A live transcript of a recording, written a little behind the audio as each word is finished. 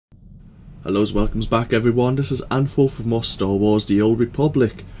Hello, welcomes back everyone, this is AnthWolf with more Star Wars The Old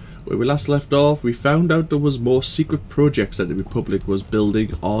Republic. Where we last left off, we found out there was more secret projects that the Republic was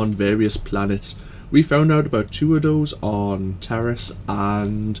building on various planets. We found out about 2 of those on Taris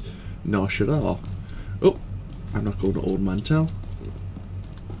and Nar Shaddaa. Oh, I'm not going to Ord Mantell.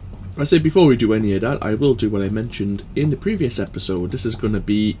 I say before we do any of that, I will do what I mentioned in the previous episode. This is going to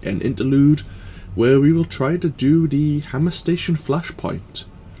be an interlude where we will try to do the Hammer Station Flashpoint.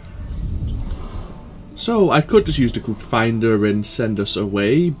 So I could just use the group finder and send us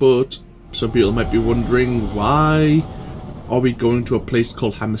away, but some people might be wondering, why are we going to a place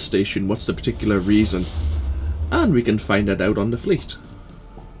called Hammer Station? What's the particular reason? And we can find that out on the fleet.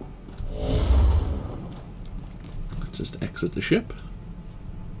 Let's just exit the ship.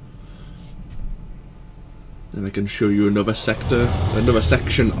 And I can show you another sector, another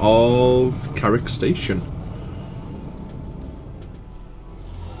section of Carrick Station.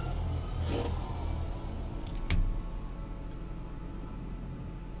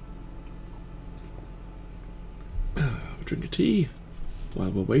 Drink a tea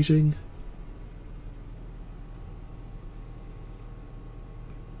while we're waiting.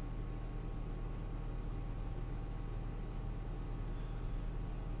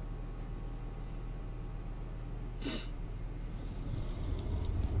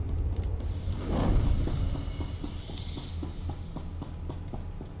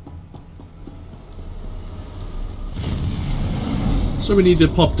 So we need to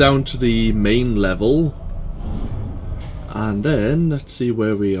pop down to the main level. And then, let's see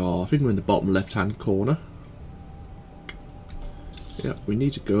where we are. I think we're in the bottom left hand corner. Yeah, we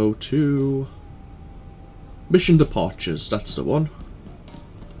need to go to Mission Departures, that's the one.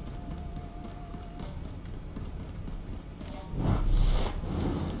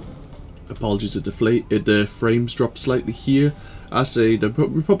 Apologies if the frames drop slightly here. I say the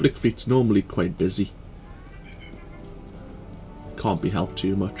Republic fleet's normally quite busy. Can't be helped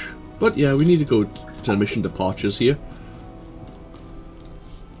too much. But yeah, we need to go to the Mission Departures here.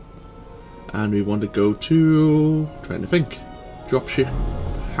 And we want to go to, trying to think, Dropship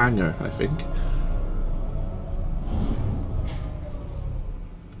Hangar, I think.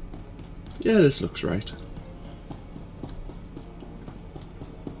 Yeah, this looks right.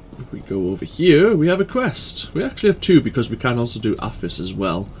 If we go over here, we have a quest. We actually have 2 because we can also do Aphis as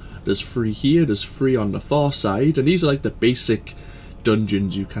well. There's 3 here, there's 3 on the far side, and these are like the basic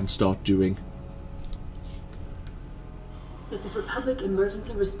dungeons you can start doing. This is Republic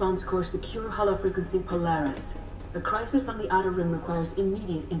Emergency Response Corps Secure Hollow Frequency Polaris. The crisis on the Outer Rim requires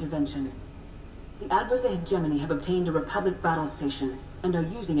immediate intervention. The adverse hegemony have obtained a Republic battle station and are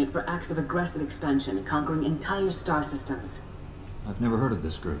using it for acts of aggressive expansion, conquering entire star systems. I've never heard of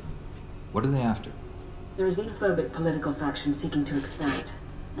this group. What are they after? They're a xenophobic political faction seeking to expand.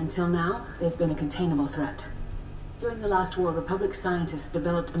 Until now, they've been a containable threat. During the last war, Republic scientists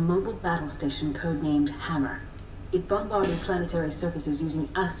developed a mobile battle station codenamed Hammer. It bombarded planetary surfaces using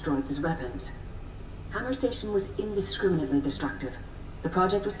asteroids as weapons. Hammer Station was indiscriminately destructive. The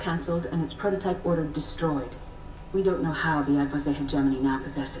project was cancelled and its prototype ordered destroyed. We don't know how the adverse hegemony now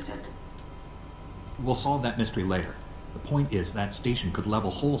possesses it. We'll solve that mystery later. The point is that station could level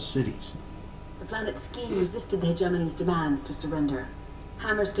whole cities. The planet's scheme resisted the hegemony's demands to surrender.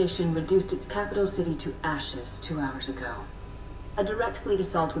 Hammer Station reduced its capital city to ashes 2 hours ago. A direct fleet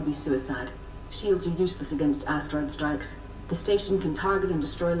assault would be suicide. Shields are useless against asteroid strikes. The station can target and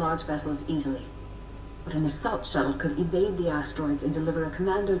destroy large vessels easily. But an assault shuttle could evade the asteroids and deliver a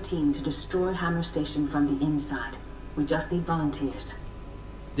commando team to destroy Hammer Station from the inside. We just need volunteers.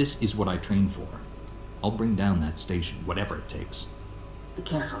 This is what I trained for. I'll bring down that station, whatever it takes. Be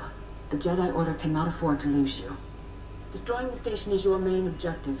careful. The Jedi Order cannot afford to lose you. Destroying the station is your main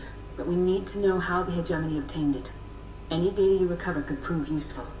objective, but we need to know how the hegemony obtained it. Any data you recover could prove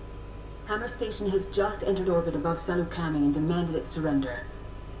useful. Hammer Station has just entered orbit above Salukami and demanded its surrender.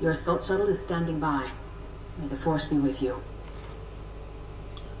 Your assault shuttle is standing by. May the Force be with you.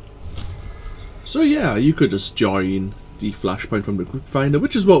 So yeah, you could just join the Flashpoint from the group finder,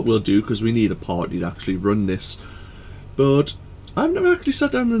 which is what we'll do because we need a party to actually run this. But I've never actually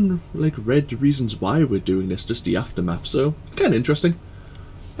sat down and read the reasons why we're doing this, just the aftermath, so kind of interesting.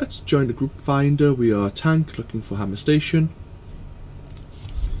 Let's join the group finder. We are a tank looking for Hammer Station.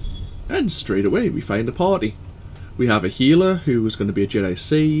 And straight away we find a party. We have a healer who is going to be a Jedi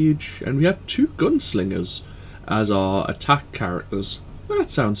Sage, and we have 2 gunslingers as our attack characters.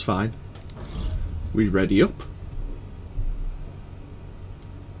 That sounds fine. We ready up.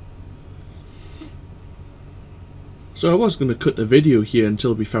 So I was going to cut the video here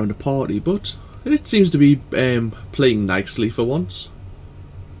until we found a party, but it seems to be playing nicely for once.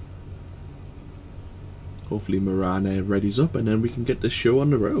 Hopefully Mirana readies up and then we can get this show on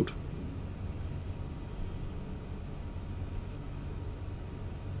the road.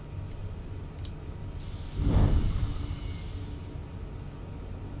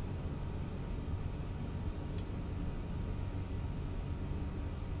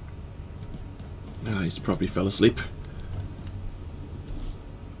 Ah, he's probably fell asleep.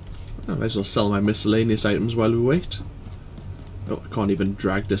 I might as well sell my miscellaneous items while we wait. Oh, I can't even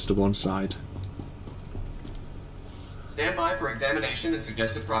drag this to one side. Stand by for examination and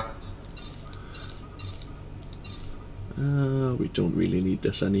suggested progress. We don't really need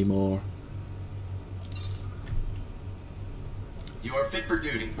this anymore. You are fit for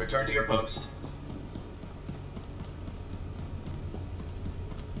duty. Return to your post.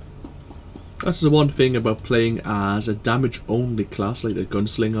 That's the one thing about playing as a damage-only class like the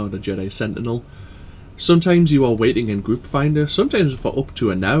Gunslinger or the Jedi Sentinel. Sometimes you are waiting in Group Finder, sometimes for up to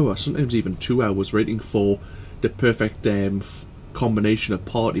an hour, sometimes even 2 hours, waiting for the perfect combination of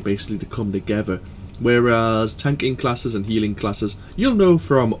party basically to come together. Whereas tanking classes and healing classes, you'll know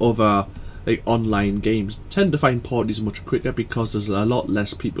from other like online games, tend to find parties much quicker because there's a lot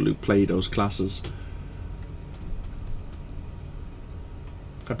less people who play those classes.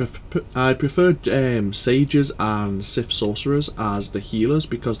 I preferred Sages and Sith Sorcerers as the healers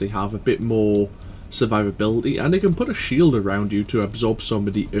because they have a bit more survivability and they can put a shield around you to absorb some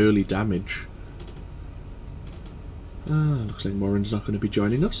of the early damage. Looks like Morin's not going to be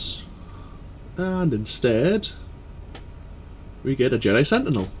joining us. And instead, we get a Jedi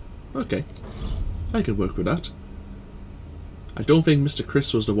Sentinel. Okay, I can work with that. I don't think Mr.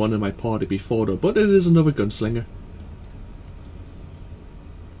 Chris was the one in my party before though, but it is another Gunslinger.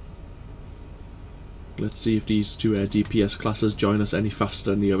 Let's see if these two DPS classes join us any faster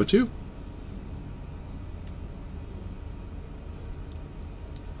than the other two.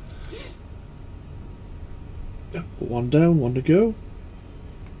 Yep, one down, one to go.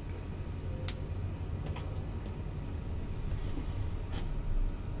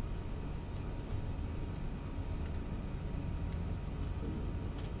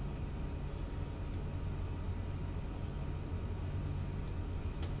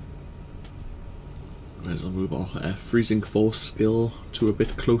 I'll move our freezing force skill to a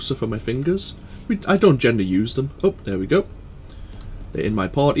bit closer for my fingers. I don't generally use them. Oh, there we go. They're in my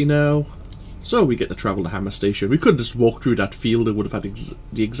party now. So we get to travel to Hammer Station. We could just walk through that field, it would have had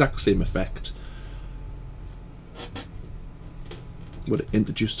the exact same effect. Would have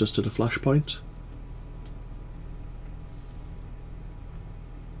introduced us to the Flashpoint.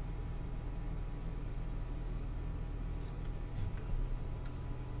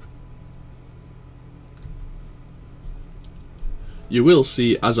 You will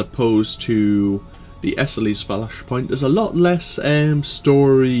see, as opposed to the Esselly's Flashpoint, there's a lot less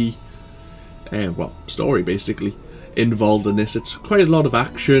story basically involved in this. It's quite a lot of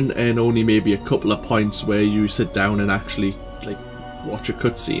action and only maybe a couple of points where you sit down and actually like watch a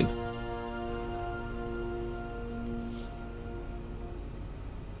cutscene.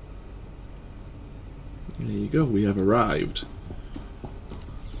 There you go, we have arrived.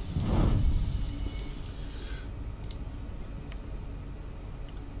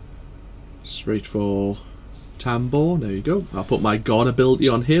 Straight for Tambor, there you go. I'll put my God ability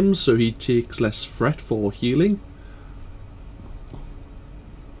on him so he takes less threat for healing.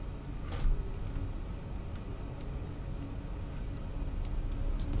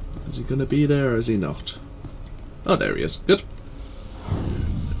 Is he going to be there or is he not? Oh, there he is. Good.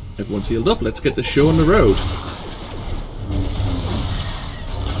 Everyone's healed up. Let's get the show on the road.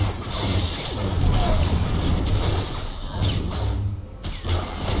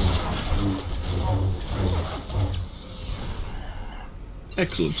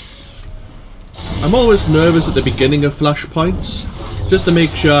 Excellent. I'm always nervous at the beginning of Flashpoints, just to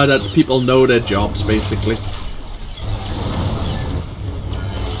make sure that people know their jobs, basically.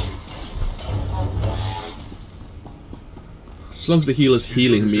 As long as the healer's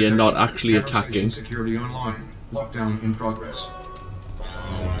healing me and not actually attacking. Security online. Lockdown in progress.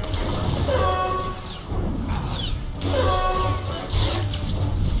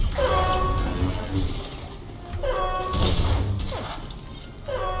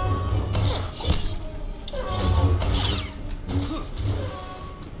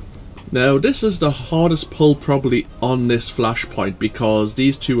 Now, this is the hardest pull probably on this Flashpoint because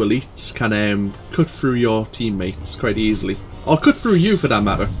these two elites can cut through your teammates quite easily. Or cut through you for that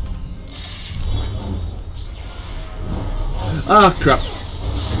matter. Ah, crap.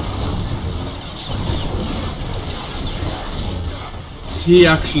 He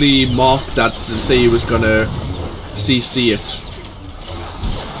actually marked that to say he was gonna CC it.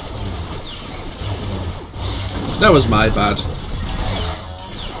 That was my bad.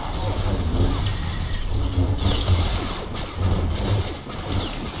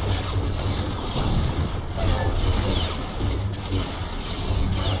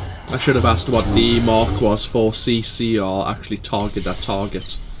 I should have asked what the mark was for CC or actually target that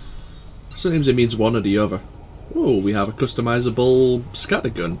target. Sometimes it means one or the other. Oh, we have a customizable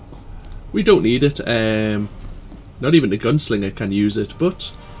scattergun. We don't need it. Not even the gunslinger can use it,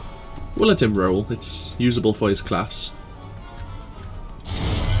 but we'll let him roll. It's usable for his class.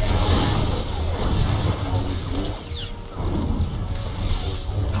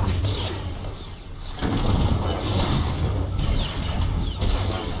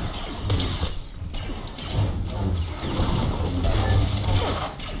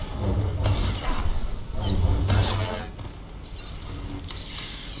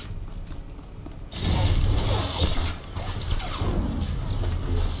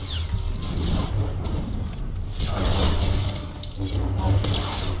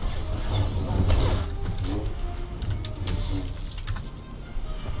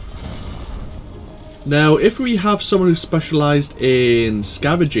 Now, if we have someone who's specialised in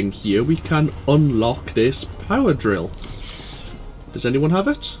scavenging here, we can unlock this power drill. Does anyone have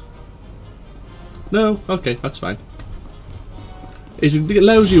it? No? Okay, that's fine. It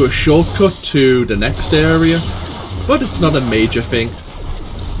allows you a shortcut to the next area, but it's not a major thing.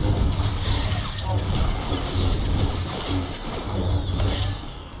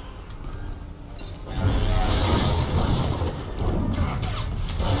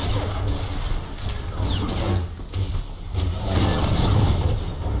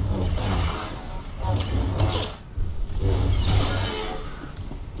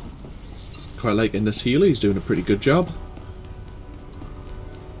 Quite liking this healer, he's doing a pretty good job.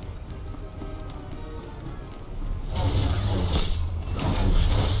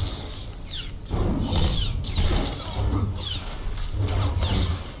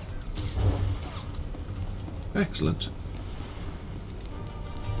 Excellent.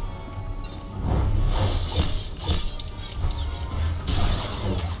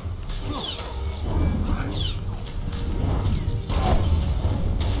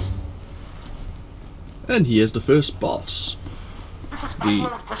 And here's the first boss, the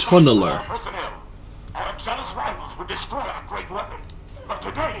Tunneler. Our jealous rivals would destroy our great weapon, but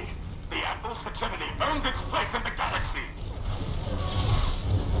today, the AnthWolf's hegemony earns its place in the galaxy.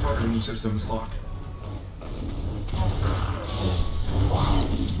 Targeting systems locked.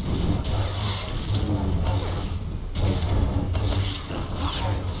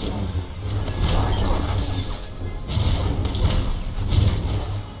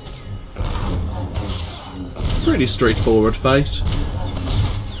 Pretty straightforward fight.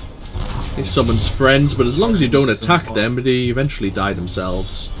 He summons friends, but as long as you don't attack them, they eventually die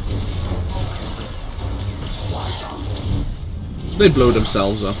themselves. They blow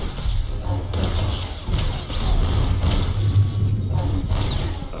themselves up.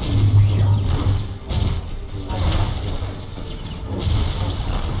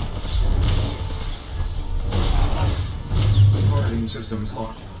 Targeting systems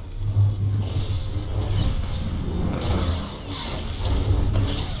locked.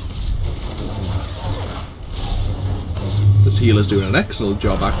 This healer's doing an excellent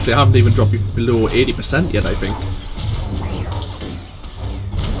job, actually. I haven't even dropped you below 80% yet, I think.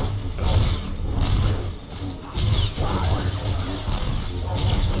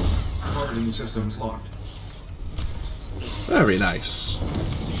 Targeting systems locked. Very nice.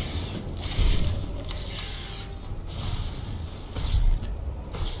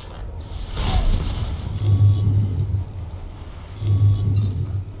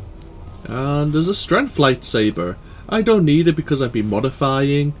 And there's a strength lightsaber. I don't need it because I've been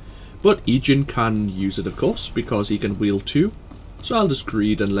modifying, but Ejin can use it, of course, because he can wield two. So I'll just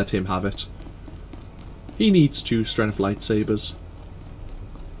greed and let him have it. He needs 2 strength lightsabers.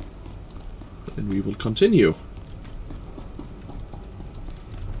 And we will continue.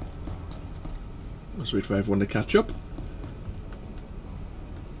 Let's wait for everyone to catch up.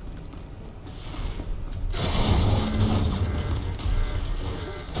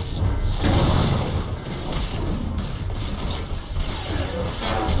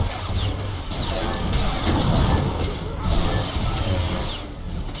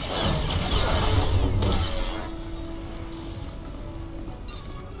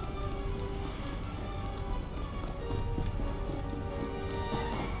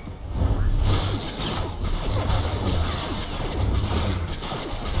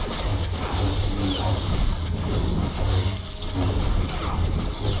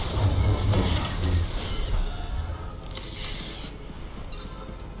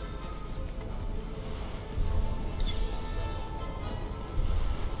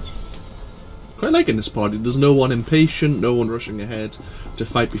 Quite liking this party. There's no one impatient, no one rushing ahead to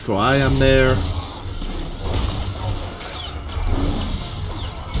fight before I am there.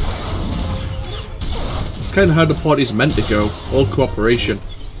 It's kind of how the party's meant to go. All cooperation.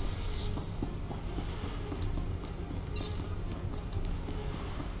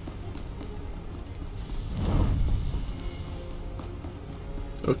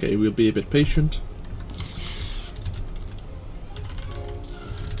 Okay, we'll be a bit patient.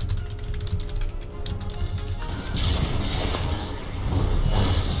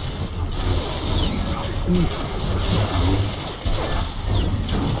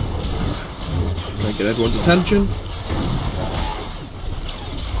 Try and get everyone's attention.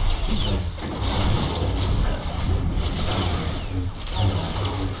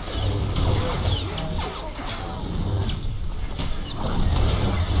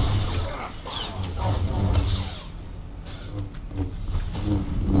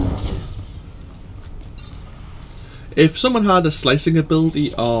 If someone had a slicing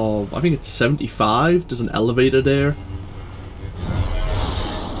ability of, I think it's 75, there's an elevator there.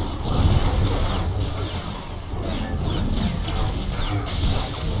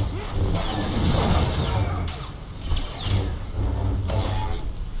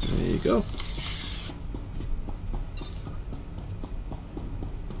 There you go.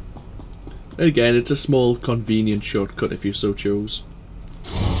 Again, it's a small convenient shortcut if you so chose.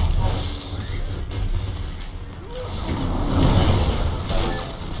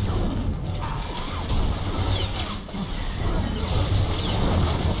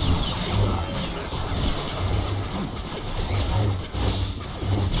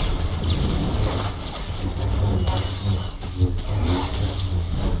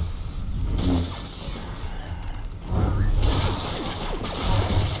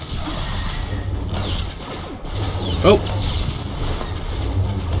 Oh!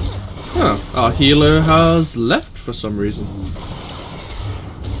 Huh, our healer has left for some reason.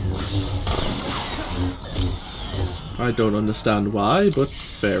 I don't understand why, but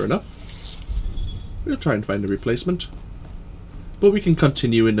fair enough. We'll try and find a replacement. But we can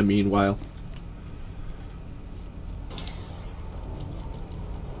continue in the meanwhile.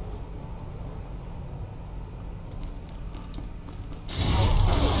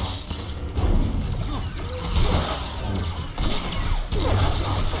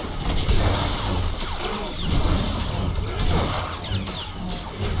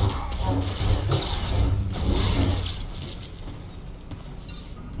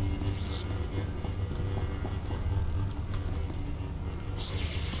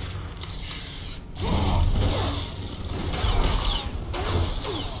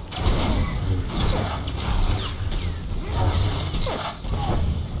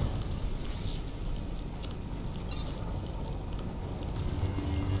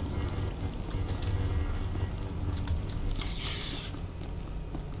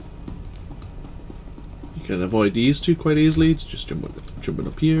 You can avoid these two quite easily. It's just jumping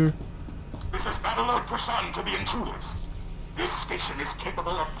up here. This is Battle Lord Krishan to the intruders. This station is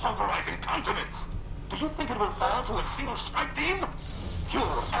capable of pulverizing continents. Do you think it will fall to a single strike team?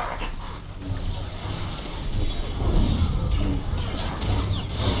 Pure arrogance.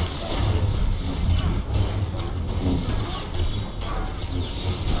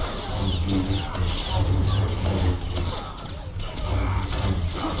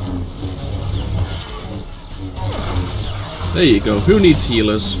 There you go. Who needs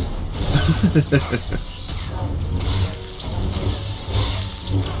healers?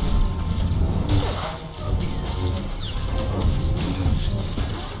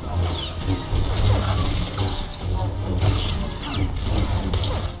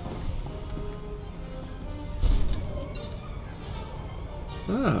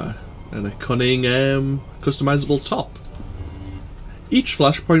 And a cunning customizable top. Each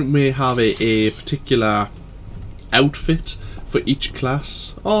Flashpoint may have a particular outfit for each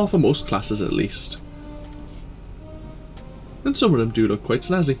class, or for most classes at least. And some of them do look quite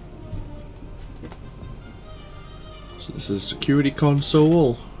snazzy. So this is a security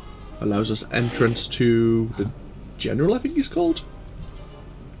console. Allows us entrance to the General, I think he's called.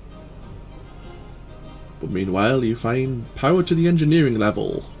 But meanwhile, you find power to the engineering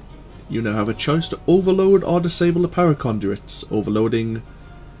level. You now have a choice to overload or disable the power conduits. Overloading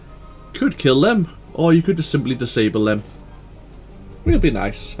could kill them, or you could just simply disable them. Will be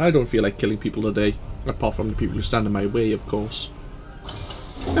nice. I don't feel like killing people today. Apart from the people who stand in my way, of course.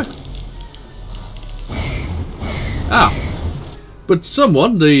 But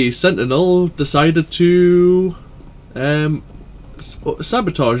someone, the Sentinel, decided to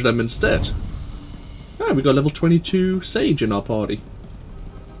sabotage them instead. We got level 22 Sage in our party.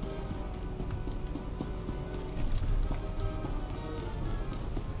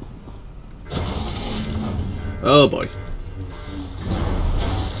 Oh boy.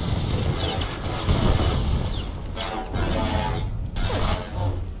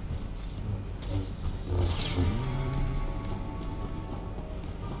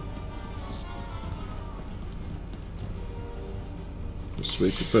 Just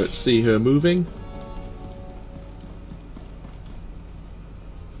waiting for it to see her moving.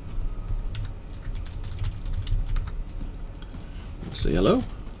 Say hello.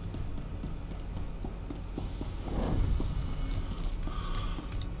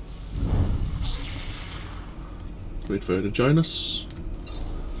 Wait for her to join us.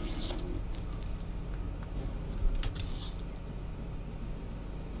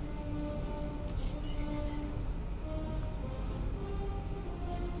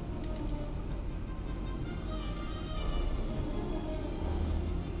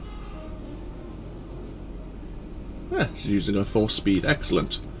 Yeah, she's using her force speed.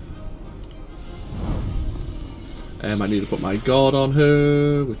 Excellent. I need to put my guard on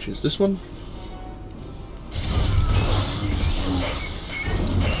her, which is this one.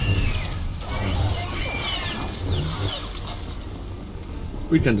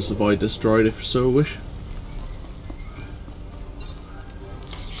 We can just avoid this droid if so wish.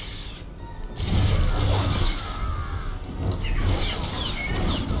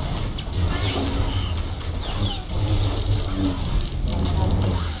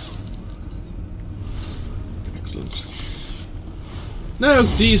 Now,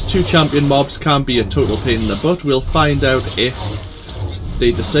 these two champion mobs can be a total pain in the butt. We'll find out if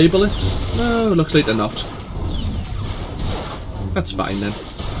they disable it. No, looks like they're not. That's fine then.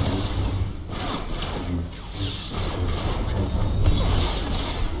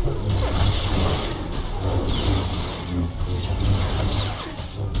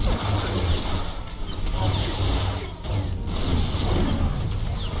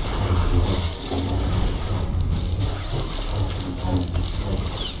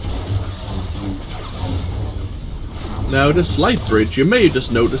 Now, this light bridge, you may have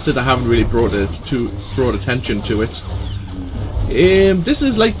just noticed it. I haven't really brought attention to it. This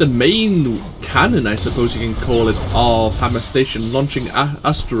is like the main cannon, I suppose you can call it, of Hammer Station, launching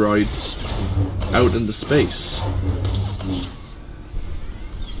asteroids out into space.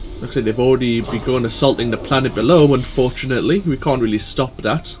 Looks like they've already begun assaulting the planet below. Unfortunately, we can't really stop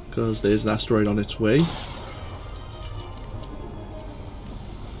that because there's an asteroid on its way.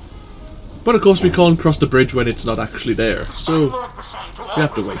 But of course we can't cross the bridge when it's not actually there, so we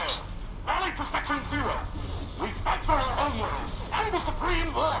have to wait. Rally to Section 0. We fight for our homeworld and the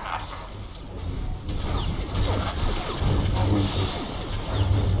Supreme War Master.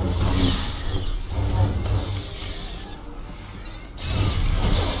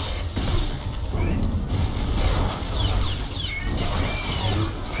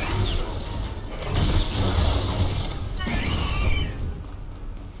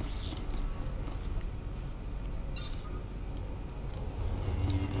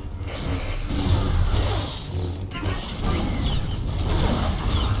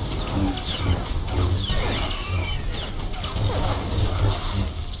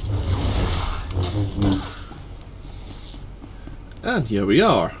 And here we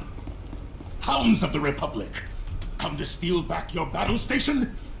are. Hounds of the Republic, come to steal back your battle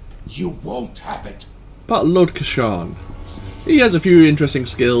station? You won't have it. Battle Lord Kashan. He has a few interesting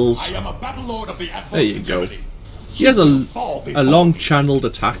skills. I am a battle lord of the AnthWolf. There you go. He has a long channeled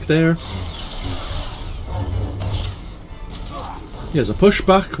attack there. He has a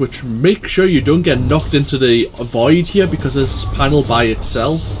pushback, which makes sure you don't get knocked into the void here because this panel by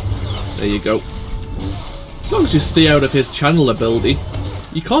itself. There you go. As long as you stay out of his channel ability,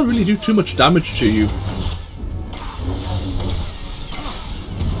 he can't really do too much damage to you.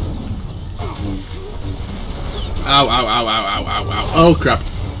 Ow, ow, ow, ow, ow, ow, ow. Oh crap.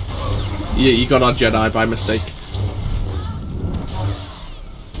 Yeah, you got our Jedi by mistake.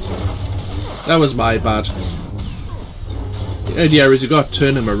 That was my bad. The idea is you gotta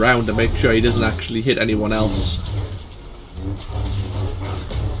turn him around and make sure he doesn't actually hit anyone else.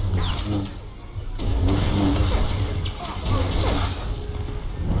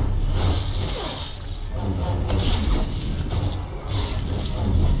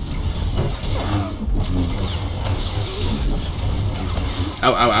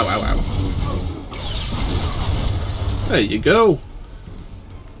 Ow, ow, ow, ow, ow. There you go.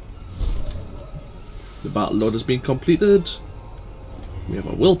 The battle load has been completed. We have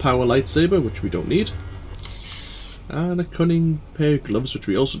a willpower lightsaber, which we don't need. And a cunning pair of gloves, which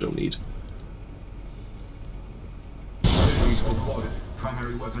we also don't need. Enemies overloaded.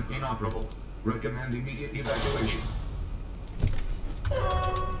 Primary weapon inoperable. Recommend immediate evacuation.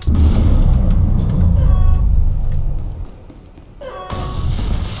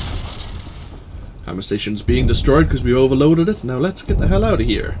 Hammer station's being destroyed because we overloaded it. Now let's get the hell out of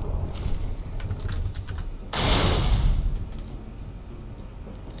here.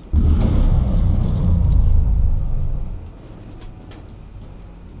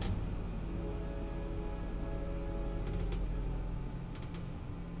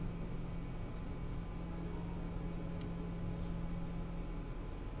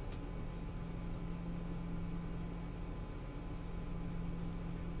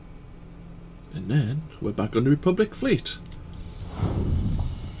 And then we're back on the Republic fleet.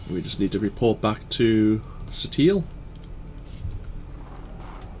 We just need to report back to Satil.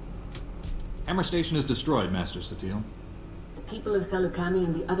 Hammer Station is destroyed, Master Satil. The people of Salukami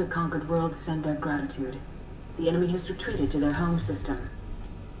and the other conquered worlds send their gratitude. The enemy has retreated to their home system.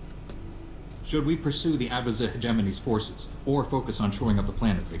 Should we pursue the Abaza Hegemony's forces, or focus on shoring up the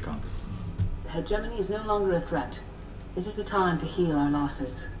planets they conquered? The hegemony is no longer a threat. This is a time to heal our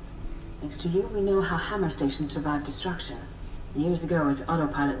losses. Thanks to you, we know how Hammer Station survived destruction. Years ago, its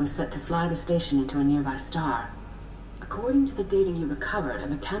autopilot was set to fly the station into a nearby star. According to the data you recovered, a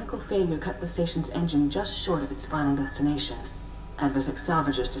mechanical failure cut the station's engine just short of its final destination. Adversec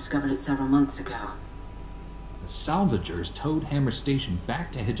salvagers discovered it several months ago. The salvagers towed Hammer Station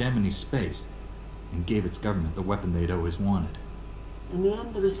back to Hegemony space and gave its government the weapon they'd always wanted. In the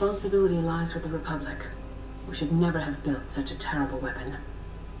end, the responsibility lies with the Republic. We should never have built such a terrible weapon.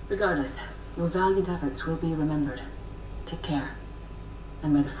 Regardless, your valiant efforts will be remembered. Take care,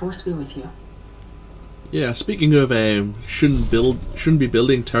 and may the Force be with you. Yeah, speaking of shouldn't be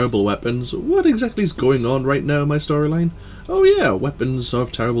building terrible weapons, what exactly is going on right now in my storyline? Oh yeah, weapons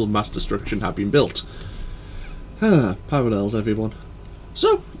of terrible mass destruction have been built. Parallels, everyone.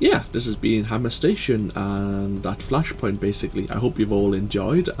 So yeah, this has been Hammer Station and that Flashpoint basically. I hope you've all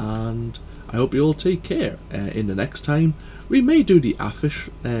enjoyed, and I hope you all take care. In the next time, we may do the Aphis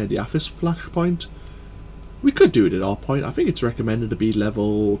Flashpoint. We could do it at our point. I think it's recommended to be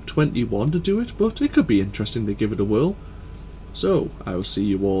level 21 to do it, but it could be interesting to give it a whirl. So, I will see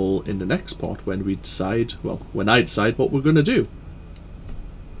you all in the next part when we decide, well, when I decide what we're going to do.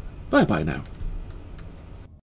 Bye bye now.